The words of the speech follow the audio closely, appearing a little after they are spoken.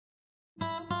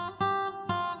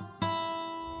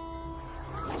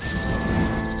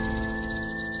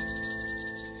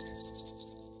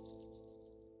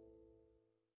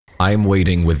I'm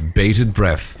waiting with bated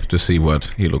breath to see what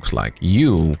he looks like.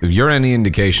 If you're any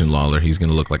indication, Lawler, he's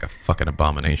gonna look like a fucking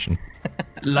abomination.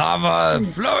 Lava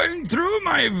flowing through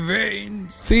my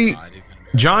veins. See,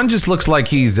 John just looks like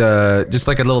he's just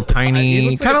like a little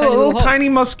tiny, kind of a little tiny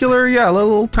muscular, yeah, a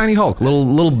little tiny Hulk,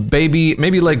 little baby,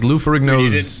 maybe like Lou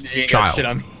Ferrigno's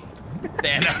child.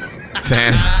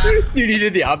 Thanos. Dude, he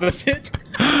did the opposite.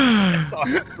 That's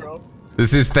awesome, bro.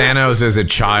 This is Thanos as a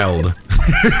child.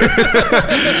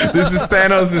 This is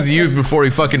Thanos' youth before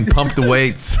he fucking pumped the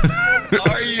weights.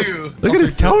 Are you? Look at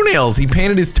his toenails. He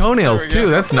painted his toenails too.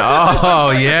 That's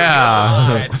oh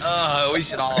yeah. We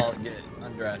should all get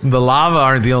undressed. The lava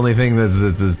aren't the only thing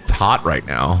that's hot right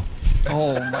now.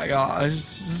 Oh my gosh!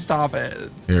 Stop it.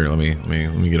 Here, let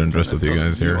me get undressed with you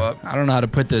guys here. I don't know how to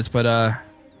put this, but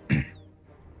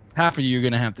half of you are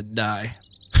gonna have to die.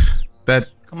 That.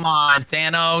 Come on,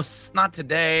 Thanos. Not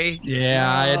today.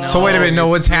 Yeah, I know. So wait a minute. No,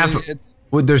 what's half?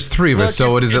 Well, there's 3 of us. So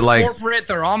what is it like? Corporate.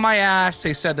 They're on my ass.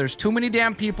 They said there's too many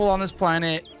damn people on this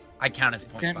planet. I count as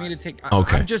 0.5. Want me to take?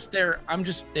 Okay. I'm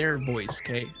just their voice.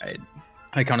 Okay.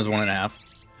 I count as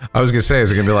 1.5. I was gonna say,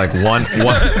 is it gonna be like one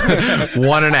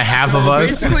and a half of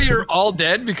us? Basically, you're all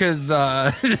dead because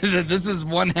this is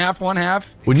one half.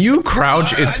 When you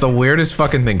crouch, it's the weirdest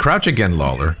fucking thing. Crouch again,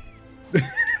 Lawler.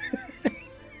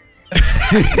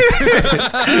 What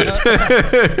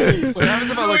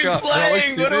happens if I look up?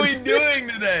 What are we doing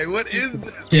today? What is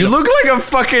this? You look like a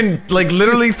fucking, like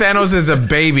literally Thanos is a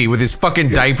baby with his fucking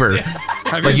diaper.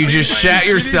 Like you just shat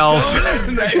yourself.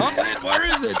 Where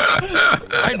is it?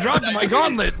 I dropped my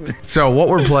gauntlet. So what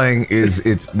we're playing is,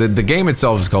 the game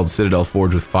itself is called Citadel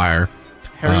Forged with Fire.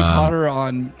 Harry Potter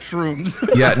on shrooms.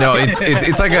 Yeah, no, it's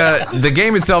like the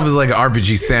game itself is like an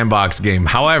RPG sandbox game.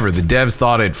 However, the devs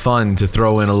thought it fun to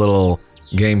throw in a little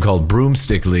game called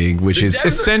Broomstick League, which is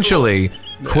essentially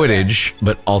Quidditch,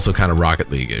 but also kind of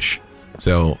Rocket League-ish.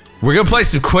 So we're gonna play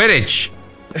some Quidditch.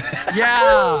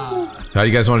 Yeah. How do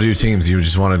you guys want to do teams? You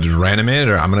just want to do random it,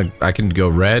 or I can go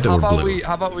red or blue.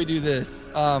 How about we do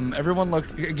this? Everyone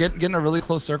get in a really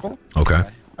close circle. Okay.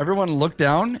 Everyone look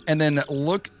down and then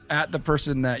look at the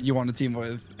person that you want to team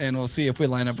with, and we'll see if we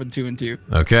line up with 2 and 2.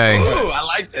 Okay. Ooh, I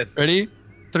like this. Ready?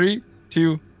 3,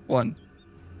 2, 1.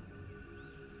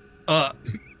 Are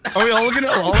we all looking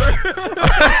at Lawler?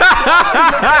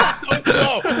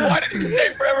 Why did it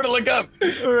take forever to look up?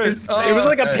 It was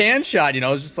like a pan shot, you know.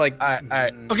 It was just like. All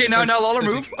right. Okay, now Lawler,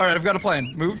 move. All right, I've got a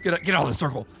plan. Move. Get out of the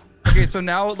circle. Okay, so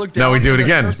now look down. Now we do it the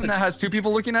again. Person that has 2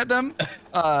 people looking at them,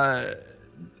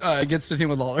 gets to team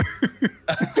with Lawler.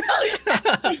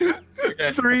 Okay.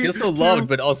 3, Feels so 2, loved,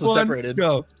 but also 1, separated.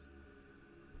 Go.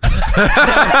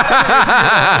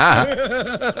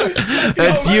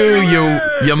 That's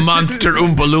you monster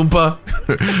Oompa Loompa.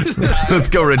 Let's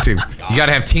go, red team. You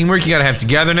gotta have teamwork, you gotta have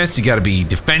togetherness, you gotta be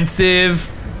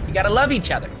defensive. You gotta love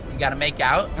each other. You gotta make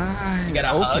out. You gotta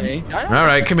hug. All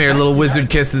right, come here, little wizard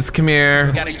kisses. Come here.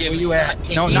 You gotta give you at.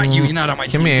 No, not you. You're not on my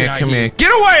team. Come here, come here.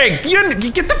 Get away!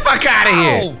 Get the fuck out of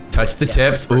here! Touch the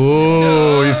tips.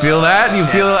 Ooh, you feel that? You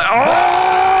feel that? Oh!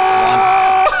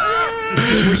 What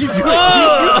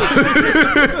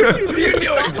are you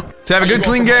doing? Let's have a good,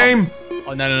 clean game.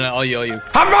 Oh no! All you.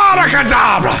 Havana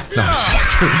Kedavra! No,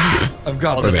 shit. I've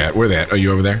got this. Where that? Are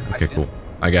you over there? Okay, cool.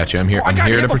 I got you. I'm here. I'm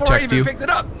here to protect you.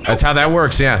 That's how that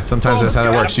works. Yeah, sometimes that's how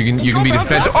that works. You can be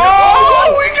defensive.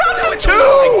 Oh, we got the 2.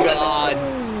 Oh my God.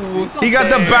 He got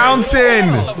the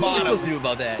bouncing. What are we supposed to do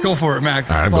about that? Go for it,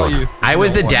 Max. All right, it's all you. I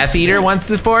was the Death Eater once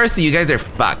before, so you guys are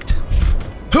fucked.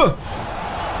 Huh.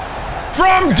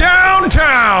 From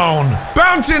downtown!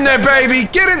 Bounce in there, baby!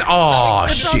 Get in! Oh,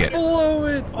 shit.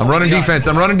 I'm running defense.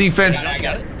 I'm running defense. I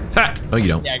got it. Ha. No, you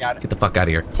don't. Yeah, I got it. Get the fuck out of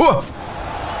here. Huh.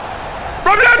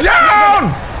 From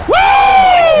downtown!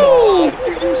 Woo!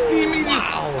 Did you see me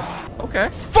just? Okay.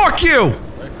 Fuck you!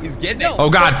 He's getting it. Oh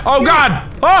god! Oh god!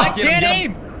 Oh! I can't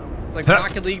aim. It's like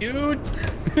Rocket League, dude. Ooh,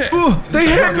 they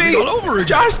hit me!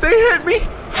 Josh, they hit me!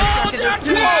 Oh,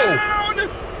 downtown!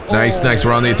 Nice, nice.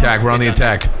 We're on the attack. We're on the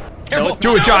attack. Careful.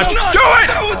 Do it, Josh! Do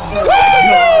it!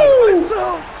 Woo!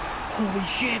 Holy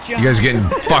shit, Josh. You guys are getting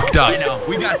fucked up. I know.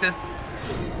 We got this.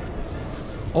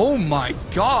 Oh my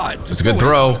God. That's a good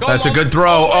throw. That's a good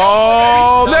throw.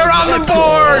 Oh, they're on the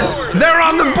board! They're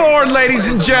on the board,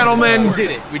 ladies and gentlemen! We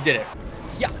did it. We did it.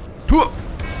 Yeah.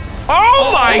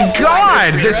 Oh my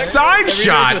God! The side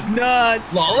shot!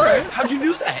 Nuts. Lawler, how'd you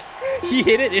do that? He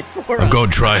hit it in for us. I'm going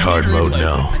try hard mode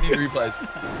now. I need replays.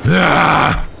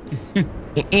 Ah!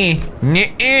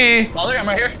 Lawler, am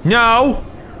I here? No!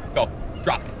 Go.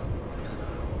 Drop.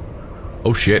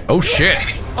 Oh shit. Oh shit.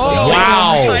 Oh,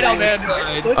 Wow. Tight out, man.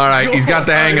 All right, he's got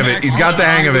the hang of it. He's got the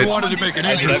hang of it. wanted to make it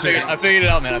I interesting. figured it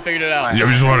out, man. I figured it out. I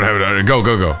just want to have it. Go,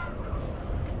 go, go.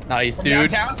 Nice,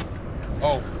 dude. Downtown.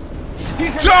 Oh.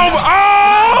 It's over.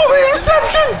 Oh, the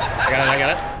interception. I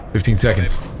got it. 15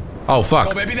 seconds. Oh, fuck.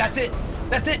 Oh, baby, that's it.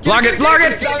 That's it. Block it, block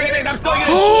it. I'm still getting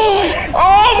it.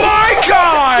 Oh my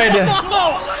god!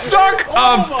 Suck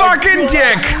a fucking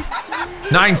dick!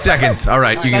 9 seconds. All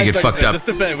right, you're gonna get fucked up. Just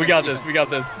defend. We got this. We got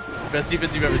this. Best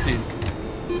defense you've ever seen.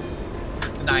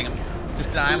 Just denying him. Just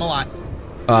deny him a lot.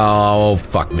 Oh,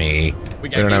 fuck me. We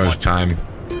don't have much time.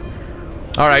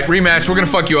 All right, rematch. We're gonna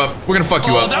fuck you up. We're gonna fuck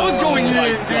you up. That was going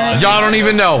in, dude. Y'all don't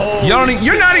even know. Y'all don't.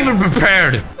 You're not even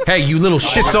prepared. Hey, you little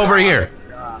shits over here.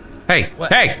 Hey,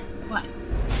 hey.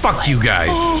 Fuck you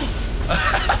guys.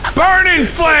 Burn in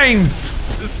flames.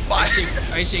 I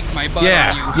shake my butt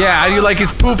Yeah, on you. yeah. How do you like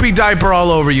his poopy diaper all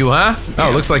over you, huh?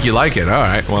 Oh, looks like you like it. All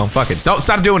right, well, fuck it. Don't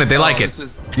stop doing it. They like it.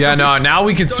 Yeah, no. Now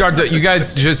we can start. You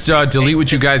guys just delete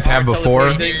what you guys have before.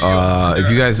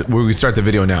 If you guys, we start the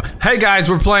video now. Hey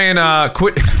guys, we're playing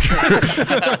quit.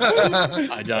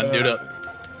 Hi, John. Dude up.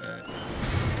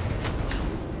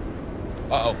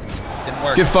 Uh-oh. Didn't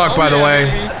work. Get fucked, by the way.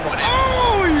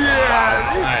 Oh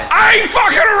yeah. I ain't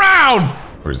fucking around.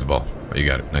 Where's the ball? Oh, you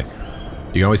got it. Nice.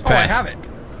 You can always Oh, I pass. have it.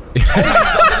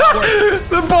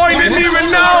 The boy didn't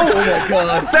even know.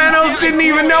 Thanos didn't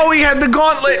even know he had the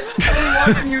gauntlet.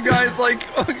 Watching you guys like,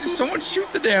 someone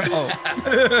shoot the damn. Oh.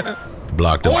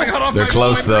 Blocked him. Oh, I got off They're my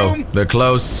close though. broom. They're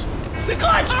close. The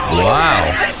clutch.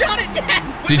 Wow. I shot it.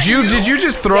 Yes. Did you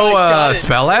just throw a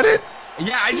spell at it?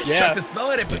 Yeah, I just Yeah. chucked a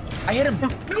spell at it, but I hit him.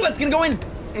 No, that's gonna go in.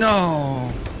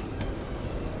 No.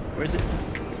 Where's it?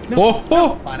 Oh,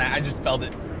 oh. Fine, I just spelled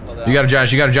it. You got it,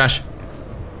 Josh. You got it, Josh.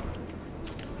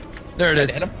 There it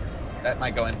is. Hit him. That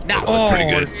might go in. Oh, pretty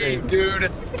good. what a save. Dude.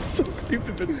 It's so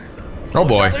stupid, but it's... Oh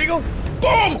boy. There you go.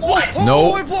 Boom. What?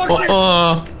 No. I blocked it.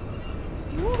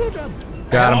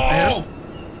 Got him. Oh.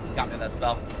 Got me that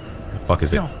spell. The fuck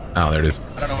is it? Oh, there it is.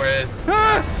 I don't know where it is.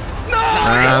 That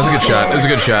was a good shot. That was a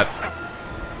good shot.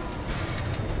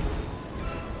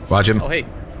 Watch him. Oh, hey.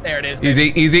 There it is. Baby.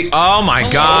 Easy, easy. Oh my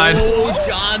god. Oh,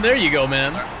 John. There you go,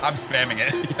 man. I'm spamming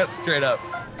it. Yeah, straight up.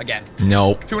 Again.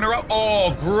 Nope. 2 in a row.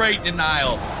 Oh, great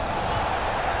denial.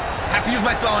 Have to use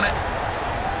my spell on it.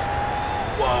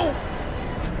 Whoa.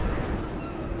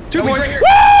 2 points. Right here.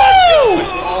 Woo!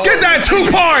 Get that 2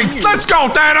 points. Let's go,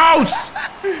 Thanos.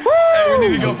 We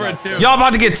need to go for a 2. Y'all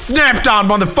about to get snapped on,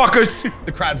 motherfuckers.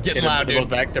 The crowd's getting loud, They're dude.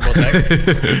 both back. They're both back.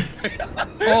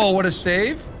 Oh, what a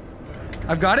save.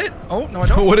 I've got it. Oh, no, I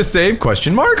don't. What a save?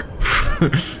 Question mark?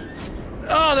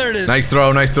 Oh, there it is. Nice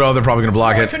throw, nice throw. They're probably gonna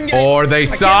block it. couldn't get it. Or they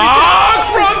suck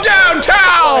from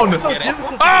downtown!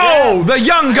 Oh, the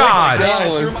young god! That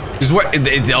was. Is what?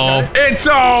 It's over. It's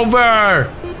over!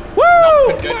 Woo!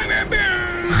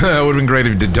 It would've been great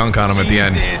if you did dunk on him at the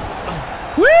end.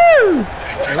 Woo!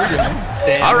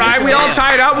 All right, we all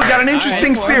tied up. We got an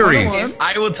interesting series.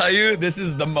 I will tell you, this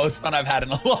is the most fun I've had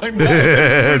in a long time.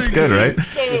 It's good, right?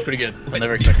 It was pretty good. I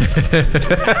never expected it.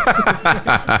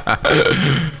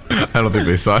 I don't think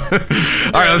they saw it.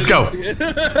 All right, let's go.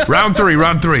 Round three.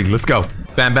 Let's go.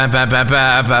 Bam, bam, bam, bam,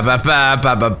 bam, bam, bam, bam, bam,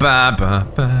 bam, bam,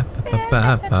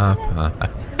 bam,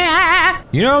 bam.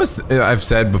 You know, I've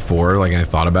said before, like, and I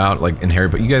thought about, like, in Harry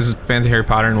Potter. You guys fans of Harry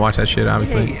Potter and watch that shit,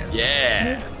 obviously.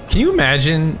 Yeah. Can you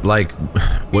imagine, like,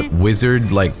 what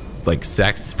wizard, like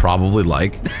sex is probably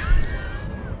like?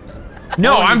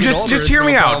 No, I'm just hear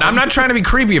me out. I'm not trying to be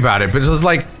creepy about it, but it's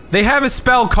like, they have a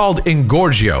spell called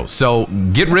Engorgio, so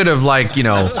get rid of, like, you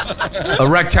know,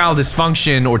 erectile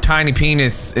dysfunction or tiny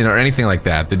penis or anything like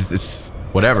that. There's this,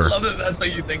 whatever. I love that that's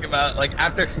what you think about, like,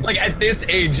 after, like, at this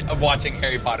age of watching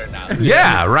Harry Potter now.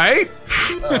 Yeah, right?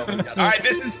 Oh my God. All right,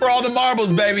 this is for all the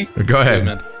marbles, baby. Go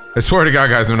ahead. I swear to God,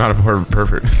 guys, I'm not a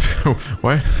pervert.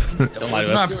 What? Don't lie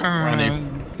to us. We're on a-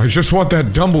 I just want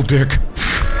that dumble dick.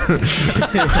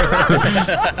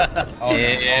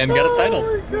 And got a title.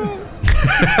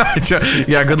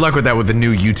 Yeah, good luck with that with the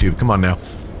new YouTube. Come on now.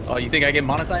 Oh, you think I get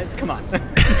monetized? Come on. Go,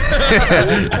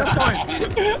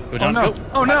 Oh John, no. go.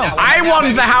 Oh no. I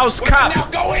won the house Now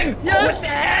cup. go in. Yes. What the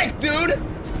heck, dude?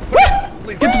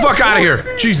 Get the fuck out of here.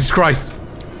 Jesus Christ.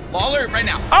 Lawler, right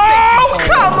now. Oh,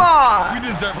 come on. We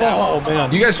deserve that. Oh,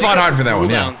 man. You guys fought hard for that one,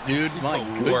 yeah. Cooldowns, dude. My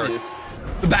goodness.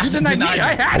 The bastard Denied me. denied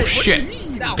I me. had Oh, it. shit. What do you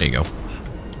mean? There you go.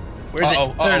 Where's it?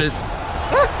 Uh-oh, There it is.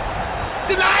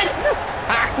 Denied.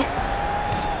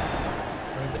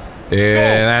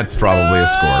 Yeah, that's probably a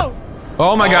score.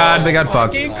 Oh my God, they got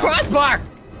fucked. Fucking crossbar.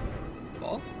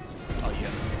 Ball? Oh, yeah.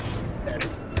 There it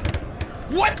is.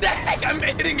 What the heck? I'm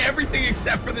hitting everything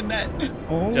except for the net.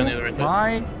 Oh It's on the other right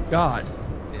side. my God.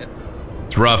 See it?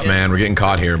 It's rough, man. We're getting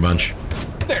caught here a bunch.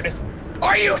 There it is.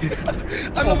 Are you?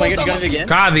 Oh my god, you got it again?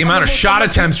 God, the amount of shot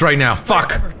attempts right now.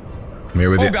 Fuck. I'm here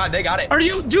with you. Oh god, they got it. Are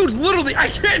you, dude? Literally, I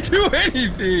can't do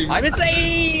anything. I'm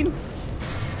insane.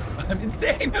 I'm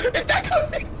insane. If that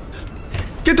goes in.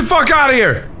 Get the fuck out of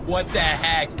here. What the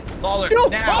heck? Lawler, No.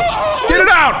 now. Oh. Get it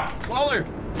out. Lawler,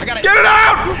 I got it. Get it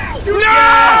out.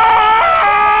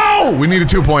 No. We need a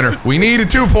 2-pointer. We need a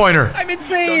 2-pointer. I'm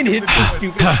insane. It's the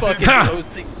stupid fucking ghost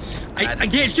thing. I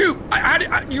can't shoot.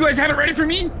 You guys have it ready for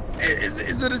me?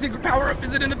 Is it a secret power-up?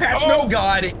 Is it in the patch Oh notes?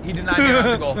 god, he denied me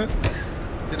around the goal.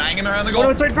 Denying him around the goal. Oh, no,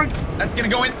 it's right in front. That's gonna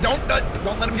go in. Don't let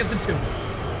him get the 2.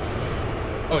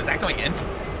 Oh, is that going in?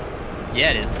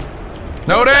 Yeah, it is.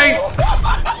 No, it ain't.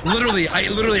 Literally,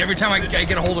 every time I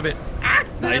get a hold of it.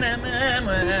 Nice.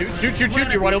 Shoot,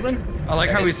 you're wide open. I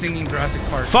like how he's singing Jurassic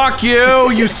Park. Fuck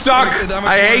you. You suck.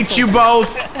 I hate you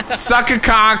both. Suck a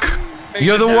cock.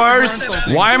 You're the worst.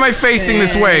 Why am I facing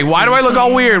this way? Why do I look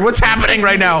all weird? What's happening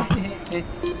right now?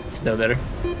 Is that better?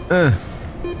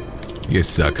 You guys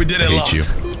suck. We did I it, hate lost. you.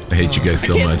 I hate you guys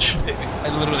so much. I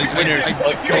literally,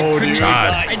 Let's go, dude.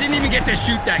 God. I didn't even get to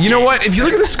shoot that. You know game. what? If you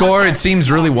look at the score, it seems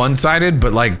really one-sided,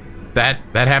 but like that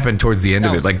happened towards the end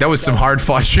of it. Like that was some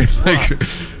hard-fought shit. Like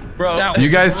Bro, you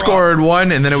guys scored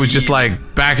 1, and then it was just like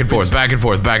back and forth, back and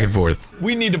forth, back and forth.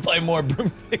 we need to play more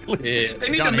Broomstick League. Yeah. They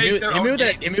need John, to make their own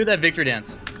game. hit me with that victory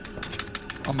dance.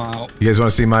 I'm out. You guys want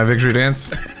to see my victory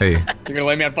dance? Hey, You're gonna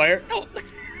light me on fire? No.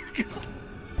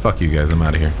 fuck you guys. I'm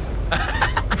out of here.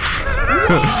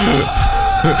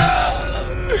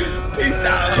 Peace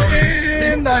out.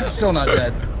 And I'm still not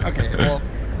dead. Okay, well.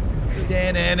 Oh,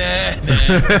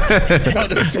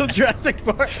 this is still Jurassic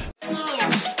Park.